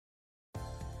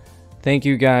Thank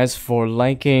you guys for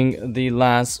liking the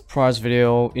last prize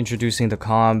video introducing the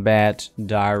combat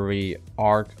diary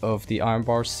arc of the Iron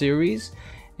Bar series.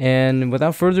 And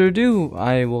without further ado,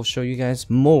 I will show you guys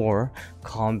more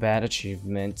combat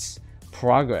achievements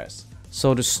progress.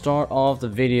 So to start off the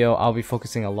video, I'll be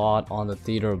focusing a lot on the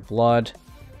Theater of Blood.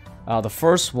 The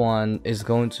first one is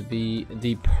going to be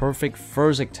the perfect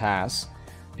Furzik task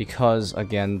because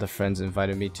again the friends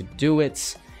invited me to do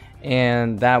it,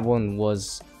 and that one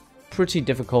was pretty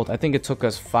difficult. I think it took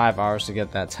us 5 hours to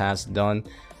get that task done.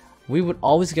 We would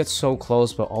always get so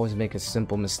close but always make a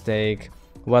simple mistake,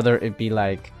 whether it be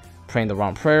like praying the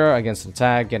wrong prayer against an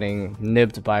attack, getting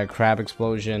nibbed by a crab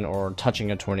explosion, or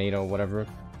touching a tornado, whatever.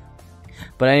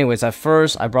 But anyways, at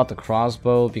first I brought the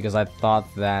crossbow because I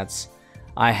thought that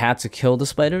I had to kill the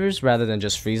spiders rather than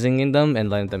just freezing them and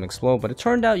letting them explode, but it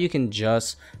turned out you can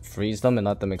just freeze them and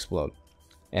let them explode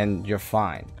and you're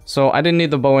fine. So I didn't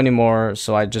need the bow anymore,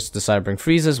 so I just decided to bring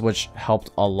freezes, which helped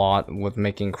a lot with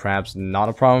making crabs not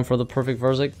a problem for the perfect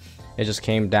Furzik. It just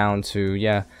came down to,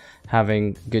 yeah,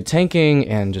 having good tanking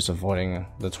and just avoiding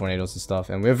the tornadoes and stuff,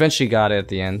 and we eventually got it at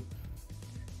the end.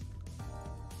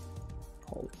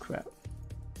 Holy crap.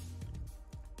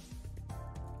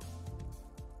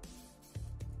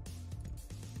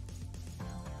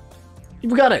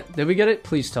 We got it! Did we get it?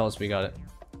 Please tell us we got it.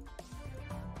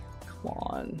 Come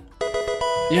on.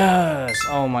 Yes!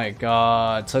 Oh my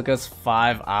god. Took us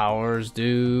 5 hours,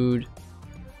 dude.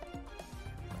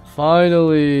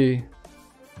 Finally.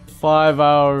 5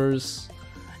 hours.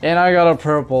 And I got a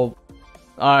purple.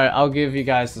 Alright, I'll give you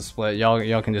guys the split.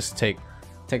 Y'all can just take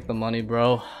the money,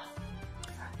 bro.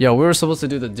 Yo, we were supposed to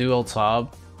do the dual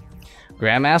top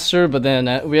Grandmaster, but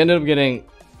then we ended up getting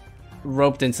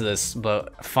roped into this.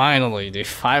 But finally, dude,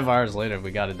 5 hours later, we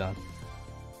got it done.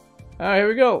 Alright, here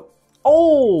we go.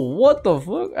 Oh, what the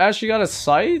fuck? Actually got a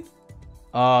scythe?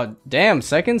 Damn,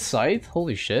 second scythe?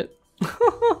 Holy shit.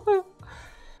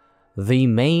 The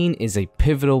mane is a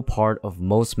pivotal part of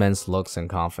most men's looks and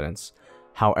confidence.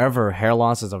 However, hair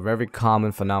loss is a very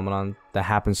common phenomenon that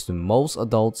happens to most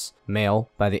adults, male,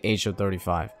 by the age of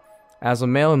 35. As a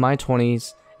male in my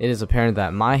 20s, it is apparent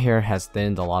that my hair has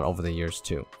thinned a lot over the years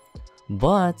too.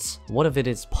 But what if it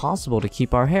is possible to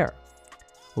keep our hair?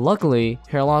 Luckily,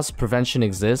 hair loss prevention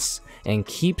exists, and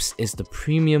Keeps is the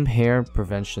premium hair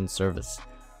prevention service.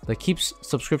 The Keeps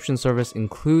subscription service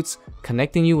includes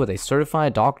connecting you with a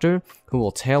certified doctor who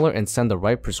will tailor and send the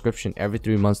right prescription every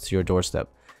 3 months to your doorstep.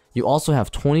 You also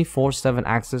have 24/7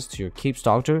 access to your Keeps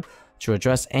doctor to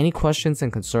address any questions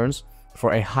and concerns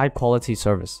for a high quality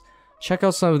service. Check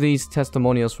out some of these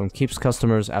testimonials from Keeps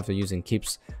customers after using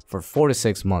Keeps for 4 to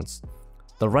 6 months.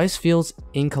 The Rice Fields,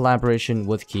 in collaboration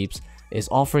with Keeps, is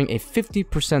offering a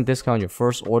 50% discount on your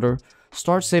first order.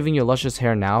 Start saving your luscious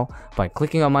hair now by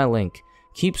clicking on my link,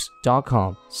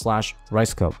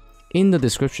 keeps.com/ricecup, in the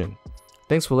description.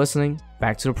 Thanks for listening.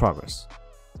 Back to the progress.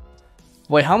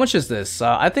 Wait, how much is this?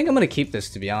 I think I'm gonna keep this,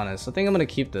 to be honest. I think I'm gonna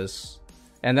keep this,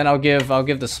 and then I'll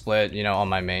give the split, you know, on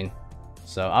my main.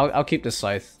 So I'll keep this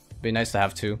scythe. Be nice to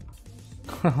have two.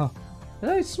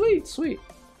 Hey, sweet.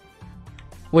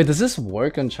 Wait, does this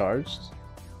work uncharged?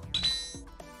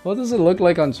 What does it look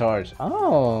like uncharged?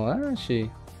 Oh,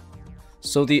 actually.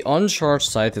 So the uncharged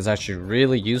scythe is actually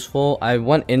really useful. I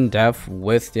went in depth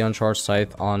with the uncharged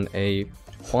scythe on a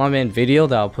Huaman video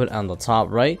that I'll put on the top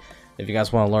right if you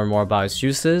guys want to learn more about its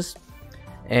uses.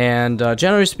 And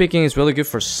generally speaking, it's really good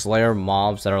for Slayer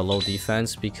mobs that are low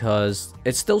defense because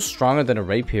it's still stronger than a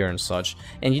rapier and such,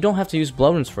 and you don't have to use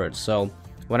blood runes for it. So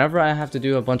whenever I have to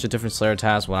do a bunch of different Slayer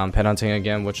tasks when I'm pet hunting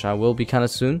again, which I will be kind of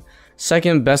soon,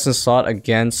 second best in slot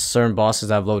against certain bosses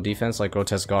that have low defense, like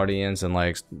Grotesque Guardians and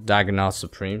like Dagonoth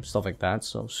Supreme, stuff like that.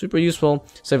 So super useful,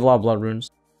 save a lot of blood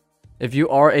runes. If you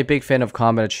are a big fan of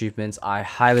combat achievements, I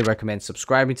highly recommend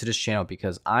subscribing to this channel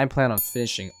because I plan on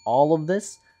finishing all of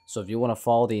this. So if you want to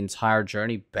follow the entire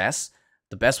journey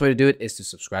the best way to do it is to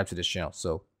subscribe to this channel.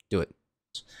 So do it.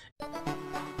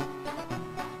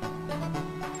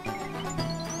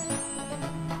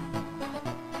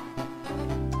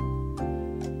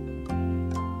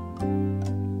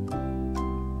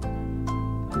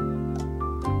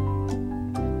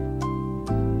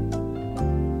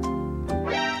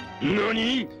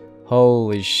 NANI?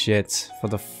 Holy shit. For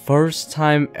the first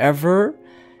time ever,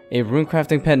 a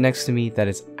runecrafting pet next to me that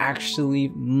is actually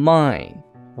mine.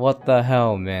 What the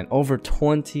hell, man? Over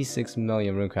 26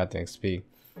 million runecrafting XP.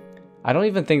 I don't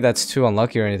even think that's too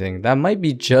unlucky or anything. That might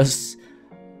be just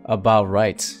about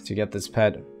right to get this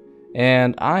pet.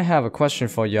 And I have a question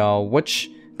for y'all.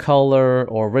 Which color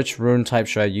or which rune type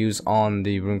should I use on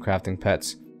the runecrafting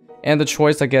pets? And the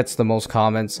choice that gets the most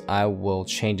comments, I will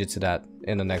change it to that.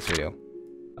 in the next video.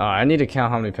 I need to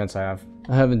count how many pets I have.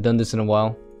 I haven't done this in a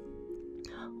while.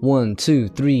 1, 2,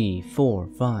 3, 4,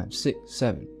 5, 6,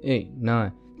 7, 8,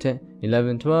 9, 10,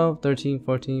 11, 12, 13,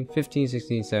 14, 15,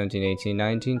 16, 17, 18,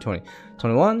 19, 20,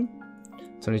 21,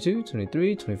 22,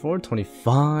 23, 24,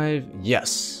 25.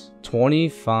 Yes,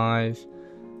 25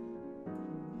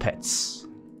 pets.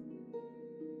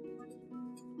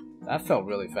 That felt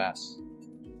really fast.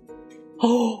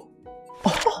 Oh!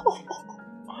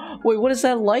 Wait, what is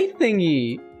that light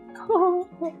thingy?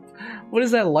 What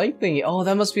is that light thingy? Oh,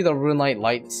 that must be the Runelite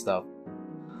light stuff.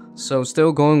 So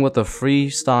still going with the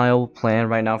freestyle plan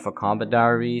right now for Combat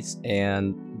Diaries,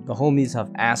 and the homies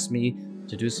have asked me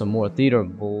to do some more Theater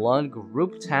Blood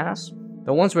group tasks.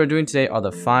 The ones we're doing today are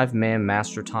the 5-man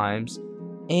master times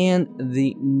and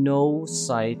the no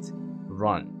sight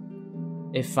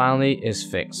run. It finally is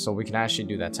fixed, so we can actually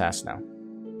do that task now.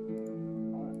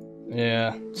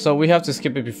 Yeah, so we have to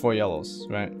skip it before yellows,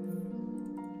 right?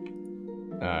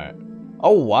 Alright.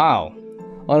 Oh, wow.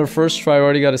 On our first try, I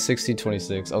already got a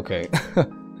 1626. Okay.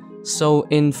 So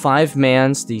in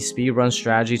 5-mans, the speedrun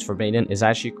strategies for Maiden is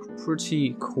actually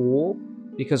pretty cool.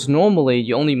 Because normally,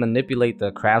 you only manipulate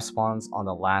the crab spawns on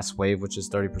the last wave, which is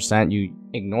 30%. You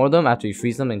ignore them after you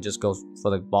freeze them and just go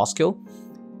for the boss kill.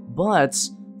 But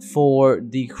for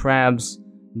the crabs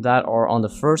that are on the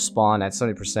first spawn at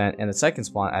 70% and the second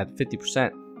spawn at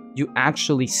 50%, you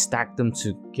actually stack them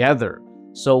together.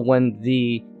 So when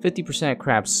the 50%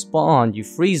 crabs spawn, you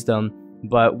freeze them,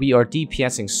 but we are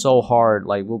DPSing so hard,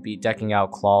 like we'll be decking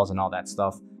out claws and all that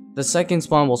stuff. The second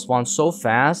spawn will spawn so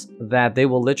fast that they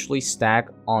will literally stack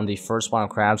on the first spawn of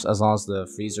crabs as long as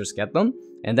the freezers get them.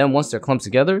 And then once they're clumped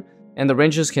together, and the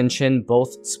rangers can chin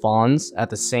both spawns at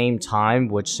the same time,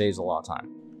 which saves a lot of time.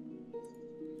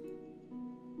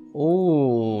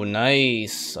 Oh,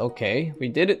 nice. Okay, we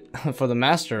did it for the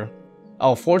master.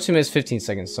 Oh, 14 minutes, 15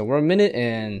 seconds. So we're a minute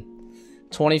and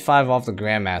 25 off the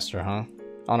Grandmaster, huh?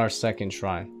 On our second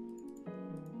try.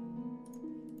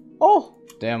 Oh,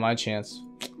 damn, my chance.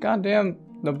 God damn,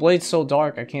 the blade's so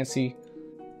dark, I can't see.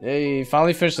 They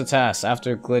finally finished the task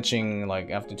after glitching, like,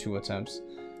 after 2 attempts.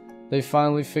 They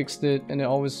finally fixed it, and it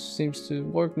always seems to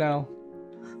work now.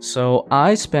 So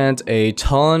I spent a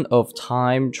ton of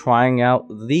time trying out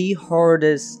the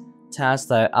hardest task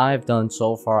that I've done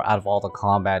so far out of all the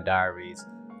Combat Diaries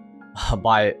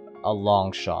by a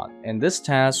long shot. And this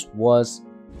task was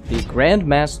the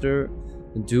Grandmaster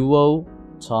Duo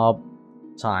Top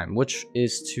Time, which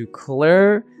is to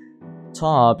clear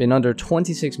top in under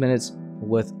 26 minutes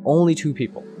with only 2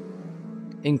 people.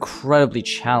 Incredibly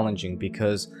challenging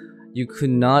because you could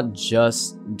not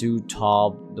just do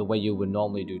top the way you would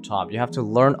normally do top. You have to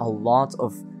learn a lot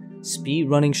of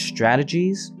speedrunning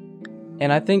strategies.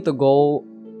 And I think the goal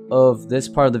of this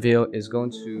part of the video is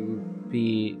going to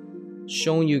be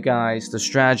showing you guys the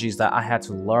strategies that I had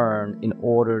to learn in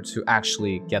order to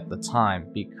actually get the time.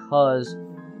 Because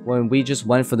when we just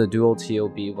went for the dual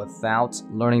TOB without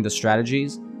learning the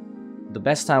strategies, the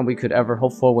best time we could ever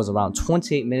hope for was around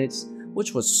 28 minutes,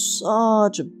 which was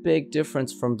such a big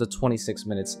difference from the 26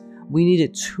 minutes. We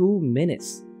needed 2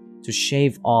 minutes to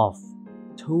shave off.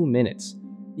 2 minutes.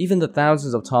 Even the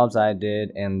thousands of tops I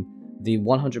did and the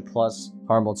 100 plus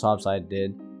hard mode tops I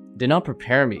did not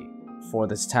prepare me for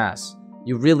this task.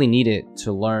 You really needed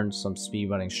to learn some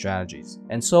speedrunning strategies.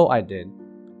 And so I did,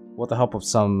 with the help of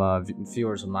some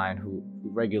viewers of mine who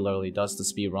regularly does the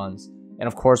speedruns. And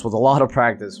of course, with a lot of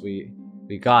practice, we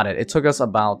got it. It took us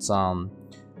about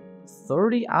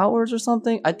 30 hours or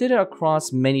something. I did it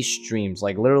across many streams.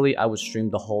 Like literally, I would stream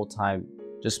the whole time,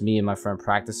 just me and my friend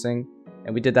practicing.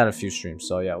 And we did that a few streams.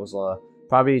 So yeah, it was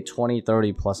probably 20,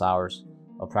 30 plus hours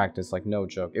of practice. Like no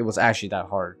joke. It was actually that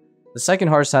hard. The second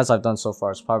hardest task I've done so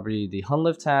far is probably the Hun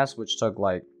lift task, which took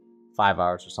like 5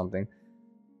 hours or something.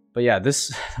 But yeah,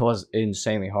 this was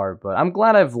insanely hard. But I'm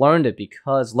glad I've learned it,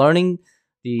 because learning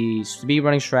the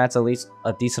speedrunning strats, at least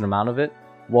a decent amount of it,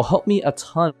 will help me a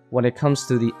ton when it comes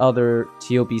to the other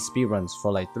TOB speedruns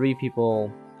for like 3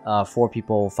 people, 4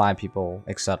 people, 5 people,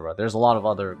 etc. There's a lot of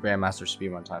other Grandmaster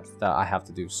speedrun times that I have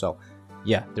to do. So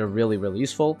yeah, they're really, really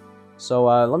useful. So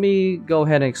let me go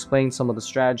ahead and explain some of the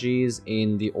strategies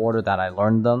in the order that I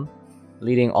learned them,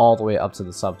 leading all the way up to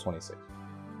the sub 26.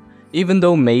 Even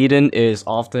though Maiden is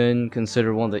often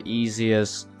considered one of the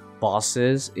easiest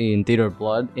bosses in Theater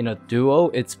Blood, in a duo,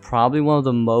 it's probably one of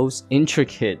the most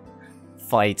intricate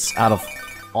fights out of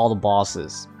all the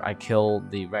bosses. I kill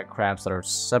the red crabs that are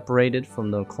separated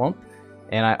from the clump,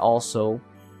 and I also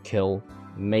kill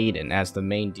Maiden as the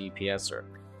main DPSer.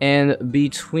 And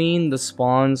between the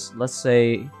spawns, let's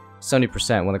say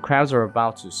 70%, when the crabs are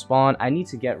about to spawn, I need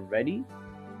to get ready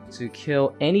to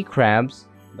kill any crabs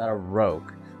that are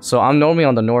rogue. So I'm normally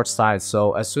on the north side,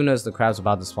 so as soon as the crab's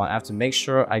about to spawn, I have to make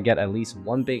sure I get at least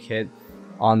one big hit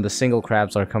on the single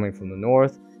crabs that are coming from the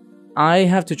north. I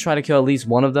have to try to kill at least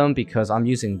one of them because I'm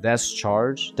using Death's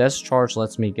Charge. Death's Charge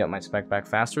lets me get my spec back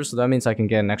faster, so that means I can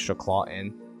get an extra claw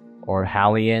in or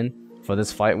Halley in for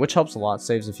this fight, which helps a lot,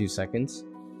 saves a few seconds.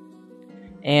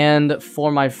 And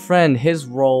for my friend, his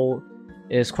role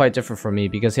is quite different from me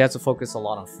because he has to focus a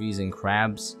lot on freezing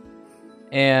crabs.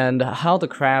 And how the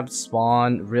crabs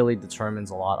spawn really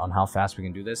determines a lot on how fast we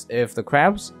can do this. If the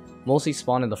crabs mostly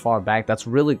spawn in the far back, that's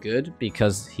really good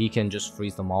because he can just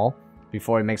freeze them all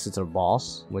before he makes it to the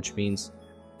boss, which means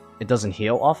it doesn't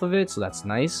heal off of it, so that's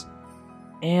nice.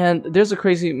 And there's a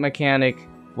crazy mechanic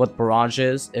with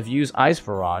barrages. If you use Ice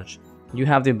Barrage, you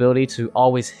have the ability to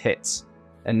always hit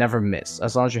and never miss,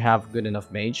 as long as you have good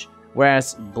enough mage.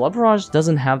 Whereas Blood Barrage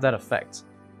doesn't have that effect.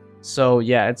 So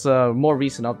yeah, it's a more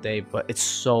recent update, but it's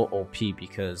so OP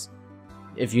because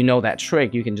if you know that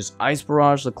trick, you can just Ice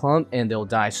Barrage the clump and they'll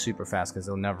die super fast because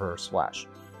they'll never splash.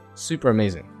 Super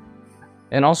amazing.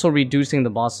 And also reducing the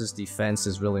boss's defense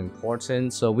is really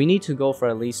important. So we need to go for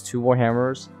at least 2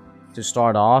 Warhammers to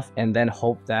start off and then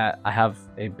hope that I have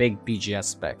a big BGS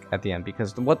spec at the end,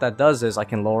 because what that does is I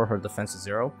can lower her defense to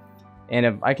 0. And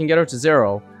if I can get her to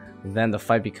 0, then the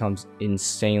fight becomes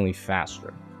insanely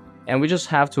faster. And we just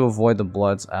have to avoid the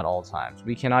bloods at all times.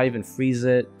 We cannot even freeze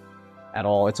it at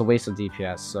all. It's a waste of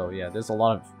DPS. So yeah, there's a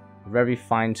lot of very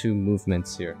fine-tuned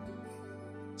movements here.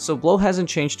 So blow hasn't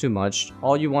changed too much.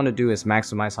 All you want to do is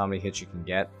maximize how many hits you can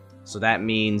get. So that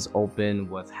means open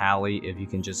with Halley if you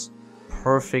can just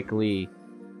perfectly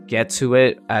get to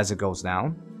it as it goes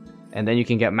down. And then you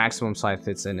can get maximum scythe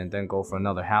hits in and then go for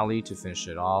another Halley to finish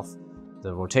it off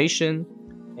the rotation.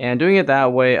 And doing it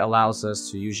that way allows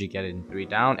us to usually get it in 3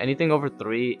 down. Anything over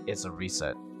 3 is a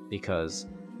reset because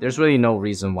there's really no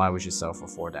reason why we should sell for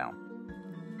 4 down.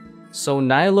 So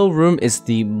Nihilo room is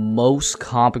the most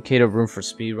complicated room for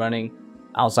speedrunning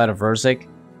outside of Verzik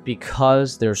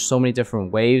because there's so many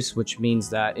different waves, which means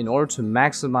that in order to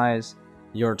maximize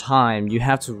your time, you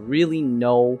have to really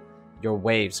know your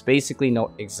waves, basically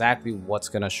know exactly what's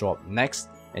going to show up next,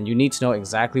 and you need to know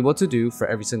exactly what to do for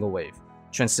every single wave,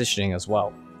 transitioning as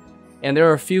well. And there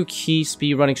are a few key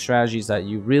speedrunning strategies that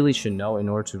you really should know in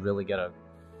order to really get a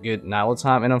good Nihilo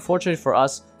time. And unfortunately for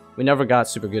us, we never got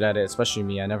super good at it, especially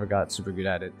me. I never got super good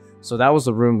at it. So that was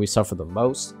the room we suffered the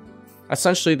most.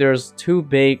 Essentially, there's 2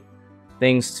 big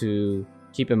things to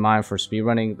keep in mind for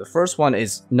speedrunning. The first one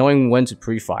is knowing when to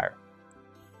pre-fire.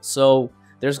 So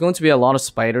there's going to be a lot of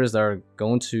spiders that are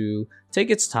going to take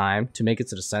its time to make it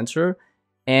to the center.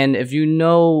 And if you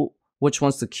know which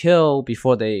ones to kill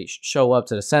before they show up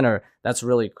to the center, that's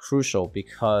really crucial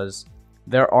because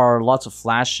there are lots of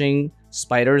flashing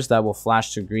spiders that will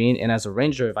flash to green, and as a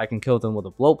ranger, if I can kill them with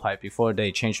a blowpipe before they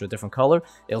change to a different color,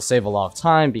 it'll save a lot of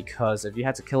time, because if you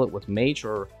had to kill it with mage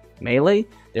or melee,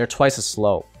 they're twice as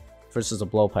slow versus a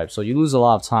blowpipe, so you lose a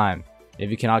lot of time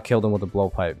if you cannot kill them with a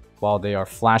blowpipe while they are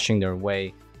flashing their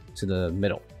way to the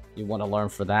middle. You want to learn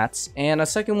for that. And a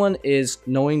second one is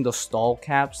knowing the stall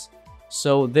caps.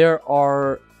 So there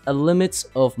are a limit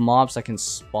of mobs that can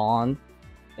spawn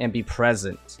and be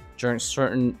present during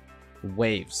certain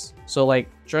waves. So like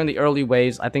during the early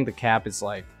waves, I think the cap is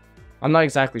like, I'm not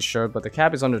exactly sure, but the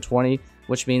cap is under 20,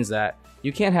 which means that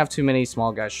you can't have too many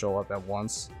small guys show up at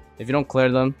once. If you don't clear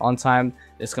them on time,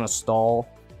 it's gonna stall,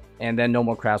 and then no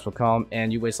more crabs will come,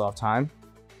 and you waste a lot of time.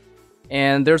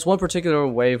 And there's one particular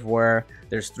wave where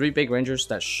there's 3 big rangers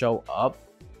that show up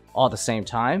all at the same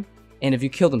time, and if you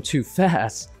kill them too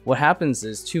fast, what happens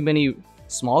is too many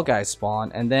small guys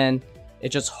spawn, and then it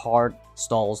just hard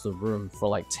stalls the room for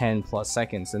like 10 plus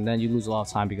seconds, and then you lose a lot of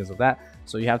time because of that.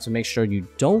 So you have to make sure you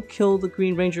don't kill the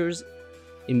green rangers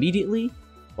immediately,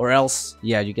 or else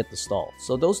yeah, you get the stall.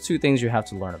 So those 2 things you have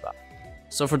to learn about.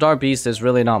 So for Dark Beast, there's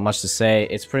really not much to say.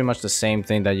 It's pretty much the same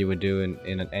thing that you would do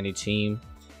in any team.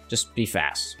 Just be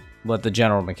fast with the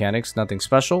general mechanics, nothing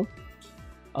special.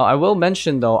 I will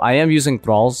mention though, I am using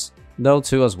thralls though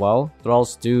too as well.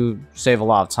 Thralls do save a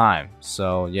lot of time,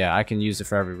 so yeah, I can use it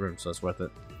for every room, so it's worth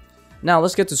it. Now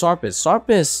let's get to Sarpis.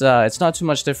 Sarpis, it's not too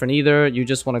much different either. You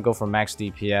just want to go for max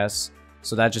DPS,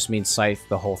 so that just means scythe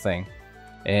the whole thing.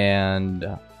 And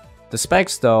the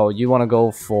specs though, you want to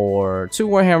go for 2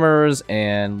 Warhammers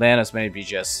and land as many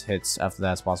BGS hits after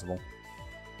that as possible.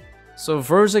 So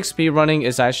Verzik speedrunning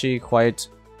is actually quite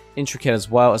intricate as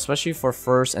well, especially for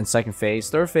first and second phase.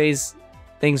 Third phase,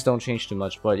 things don't change too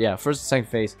much, but yeah, first and second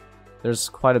phase, there's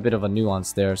quite a bit of a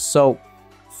nuance there. So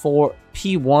for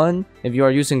P1, if you are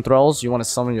using thralls, you want to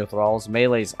summon your thralls.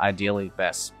 Melee is ideally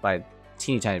best by a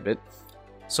teeny tiny bit.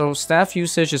 So staff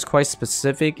usage is quite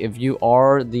specific. If you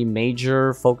are the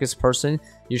major focus person,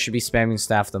 you should be spamming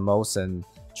staff the most and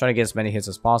try to get as many hits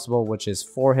as possible, which is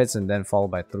 4 hits and then followed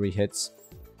by 3 hits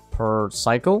per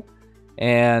cycle.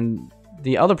 And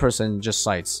the other person just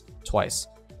sights twice.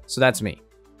 So that's me.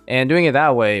 And doing it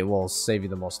that way will save you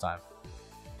the most time.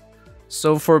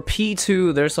 So for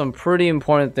P2, there's some pretty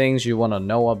important things you want to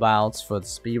know about for the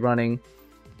speedrunning.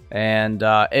 And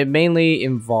it mainly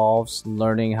involves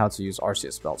learning how to use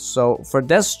RCS spells. So for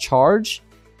Death's Charge,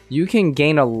 you can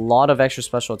gain a lot of extra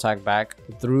special attack back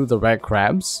through the red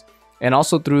crabs. And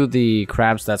also through the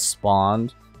crabs that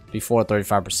spawned before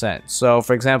 35%. So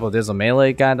for example, there's a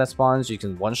melee guy that spawns, you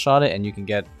can one-shot it and you can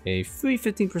get a free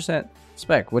 15%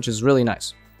 spec, which is really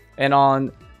nice. And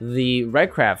on the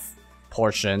red crab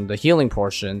portion, the healing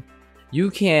portion,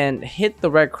 you can hit the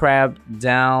red crab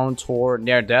down toward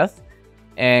near death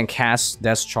and cast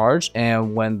Death's Charge,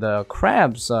 and when the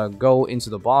crabs go into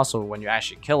the boss, or when you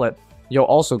actually kill it, you'll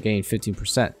also gain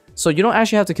 15%. So you don't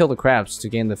actually have to kill the crabs to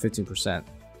gain the 15%.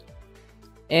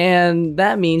 And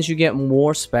that means you get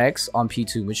more specs on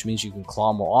P2, which means you can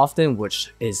claw more often,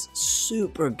 which is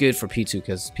super good for P2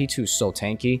 because P2 is so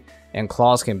tanky and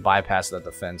claws can bypass that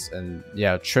defense and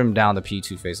yeah, trim down the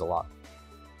P2 phase a lot.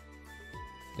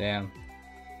 Damn.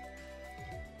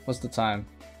 What's the time?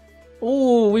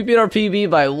 Oh, we beat our PB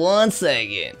by 1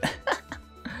 second.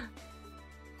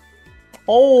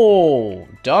 Oh,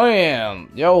 damn.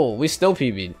 Yo, we still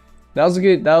PB'd.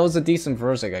 That was a decent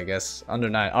Versic, I guess. Under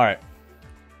 9. Alright.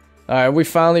 Alright, we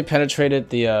finally penetrated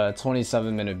the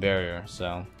 27-minute barrier,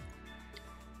 so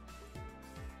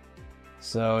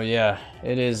yeah,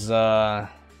 it is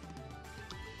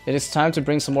time to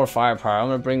bring some more firepower. I'm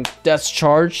gonna bring Death's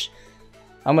Charge.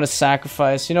 I'm gonna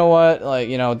sacrifice, you know what, like,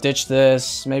 you know, ditch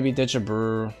this, maybe ditch a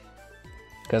brew,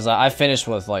 because I finished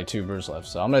with like 2 brews left,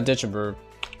 so I'm gonna ditch a brew,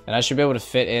 and I should be able to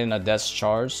fit in a Death's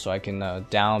Charge so I can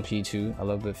down P2 a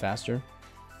little bit faster.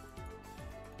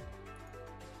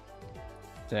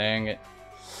 Dang it.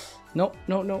 Nope,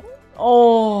 no.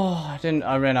 Oh, I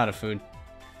ran out of food.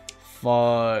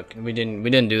 Fuck, we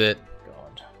didn't do it.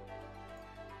 God.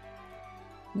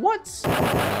 What?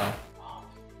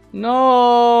 No.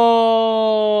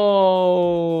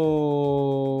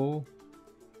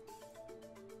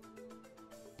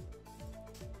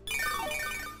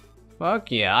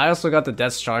 Fuck yeah, I also got the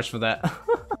Death's Charge for that.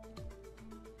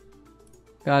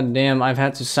 God damn, I've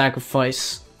had to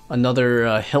sacrifice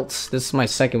another hilt. This is my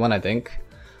second one, I think.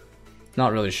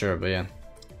 Not really sure, but yeah.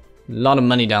 A lot of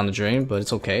money down the drain, but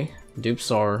it's okay.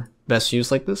 Dupes are best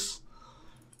used like this.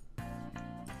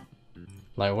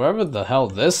 Like, wherever the hell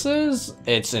this is,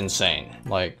 it's insane.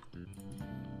 Like,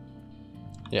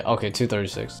 yeah, okay,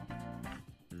 236.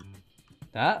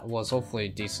 That was hopefully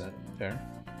decent. Fair.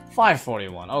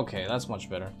 541. Okay, that's much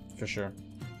better for sure.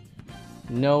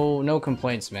 No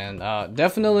complaints, man.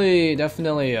 Definitely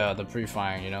the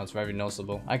pre-firing, you know, it's very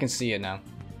noticeable. I can see it now.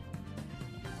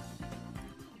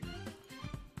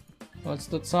 What's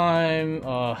the time?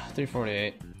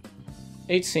 3:48.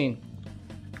 18.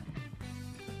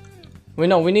 We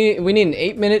need an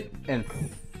 8-minute and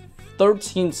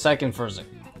 13-second Versic.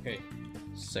 Okay,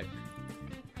 sick.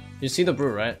 You see the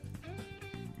brew, right?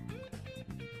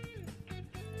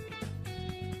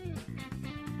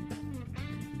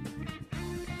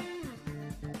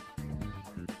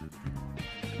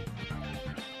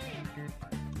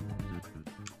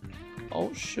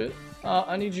 Oh shit.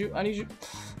 I need you.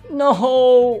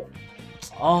 No!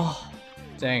 Oh,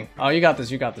 dang. Oh, you got this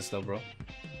though, bro.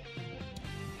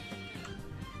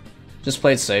 Just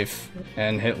play it safe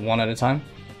and hit one at a time.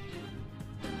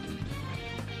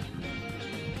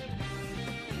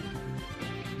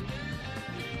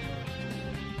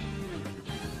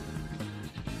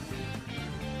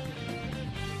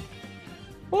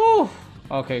 Woo!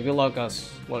 Okay, good luck,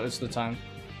 us. What is the time?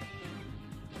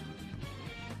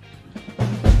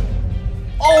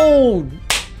 Oh!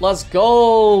 Let's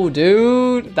go,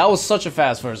 dude! That was such a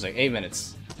fast first, like 8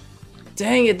 minutes.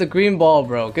 Dang it, the green ball,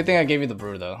 bro. Good thing I gave you the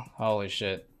brew, though. Holy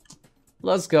shit.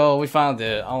 Let's go. We found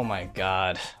it. Oh my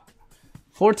god.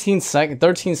 13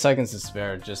 seconds to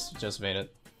spare. Just made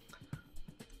it.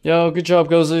 Yo, good job,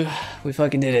 Gozu. We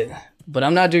fucking did it. But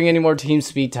I'm not doing any more team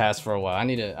speed tasks for a while. I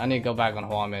need to go back on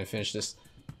Huame and finish this.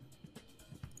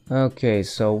 Okay,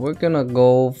 so we're gonna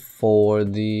go for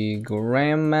the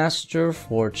Grandmaster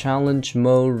for challenge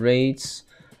mode rates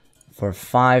for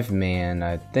 5-man.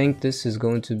 I think this is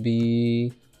going to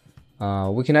be...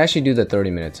 we can actually do the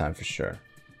 30-minute time for sure.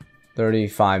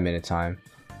 35-minute time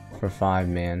for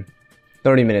 5-man.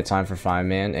 30-minute time for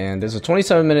 5-man. And there's a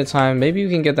 27-minute time. Maybe you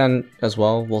can get that as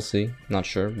well. We'll see. Not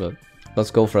sure, but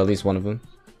let's go for at least one of them.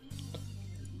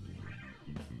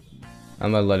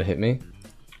 I'm gonna let it hit me.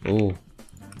 Ooh.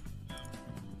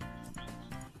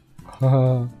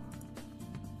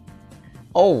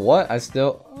 Oh, what? I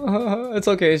still... it's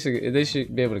okay. They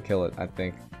should be able to kill it, I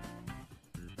think.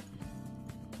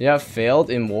 Yeah, failed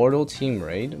immortal team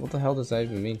raid? What the hell does that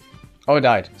even mean? Oh, it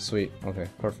died. Sweet. Okay,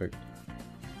 perfect.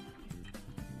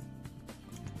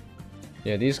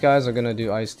 Yeah, these guys are gonna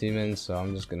do ice demons, so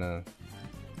I'm just gonna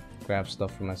grab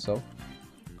stuff for myself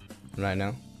right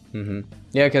now.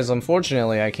 Yeah, because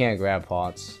unfortunately I can't grab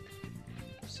pots,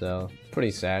 so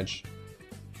pretty sad.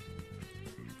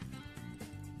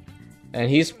 And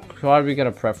he's probably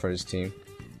gonna prep for his team.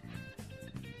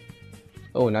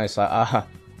 Oh, nice.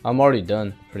 I'm already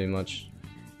done, pretty much.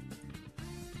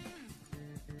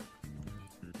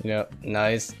 Yep,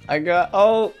 nice. I got...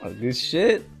 Oh, good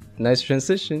shit. Nice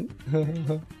transition.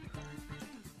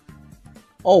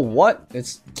 Oh, what?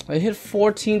 I hit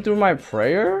 14 through my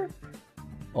prayer?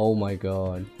 Oh my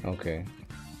god. Okay.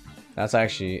 That's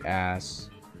actually ass.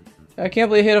 I can't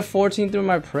believe I hit a 14 through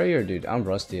my prayer, dude. I'm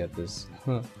rusty at this.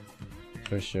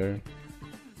 For sure.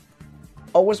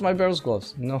 Oh, where's my barrel's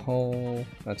gloves? No.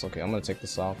 That's okay. I'm gonna take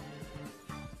this off.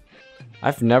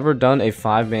 I've never done a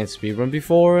 5-man speedrun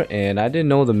before, and I didn't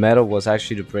know the meta was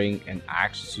actually to bring an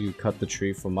axe to cut the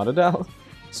tree for Motadel.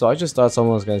 So I just thought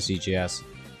someone was gonna CGS.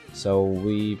 So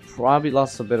we probably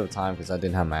lost a bit of time because I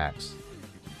didn't have my axe.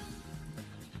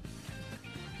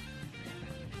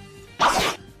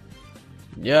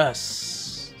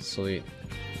 Yes! Sweet.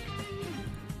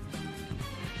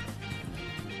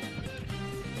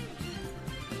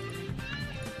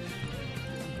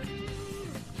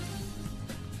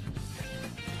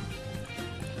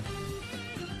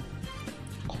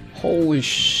 Holy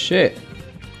shit.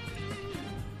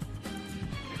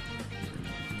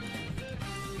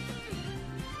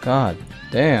 God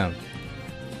damn.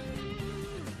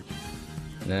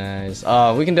 Nice.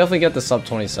 We can definitely get the sub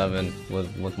 27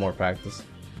 with more practice.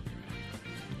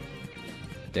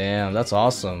 Damn, that's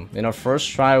awesome. In our first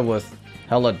try with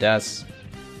hella deaths,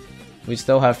 we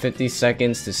still have 50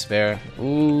 seconds to spare.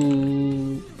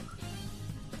 Ooh.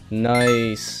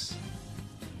 Nice.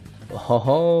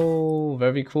 Oh,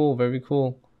 very cool, very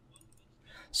cool.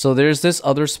 So there's this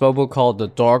other spellbook called the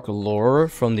Dark Lore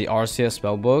from the RCS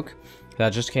spellbook that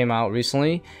just came out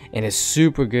recently, and it's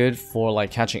super good for like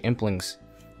catching implings,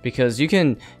 because you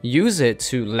can use it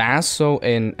to lasso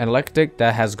an electric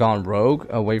that has gone rogue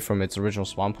away from its original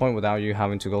spawn point without you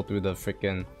having to go through the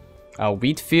freaking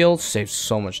wheat field. Saves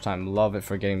so much time. Love it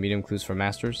for getting medium clues for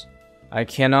masters. I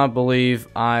cannot believe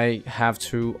I have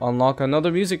to unlock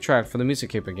another music track for the music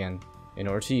cape again in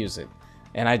order to use it.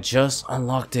 And I just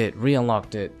unlocked it,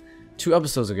 re-unlocked it 2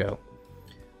 episodes ago.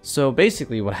 So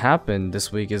basically what happened this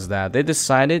week is that they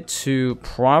decided to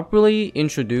properly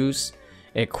introduce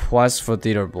a quest for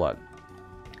Theater of Blood.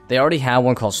 They already had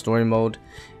one called Story Mode,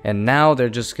 and now they're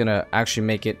just gonna actually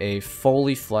make it a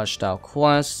fully fleshed out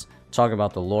quest, talk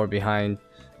about the lore behind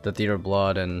the Theater of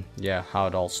Blood and yeah, how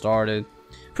it all started.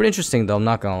 Pretty interesting though, I'm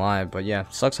not gonna lie, but yeah,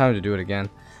 sucks having to do it again.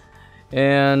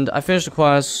 And I finished the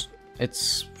quest.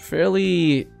 It's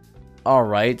fairly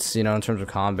alright, you know, in terms of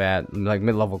combat, like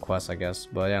mid-level quest, I guess.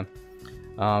 But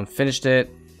yeah, finished it,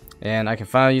 and I can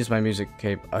finally use my music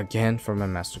cape again for my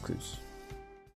master clues.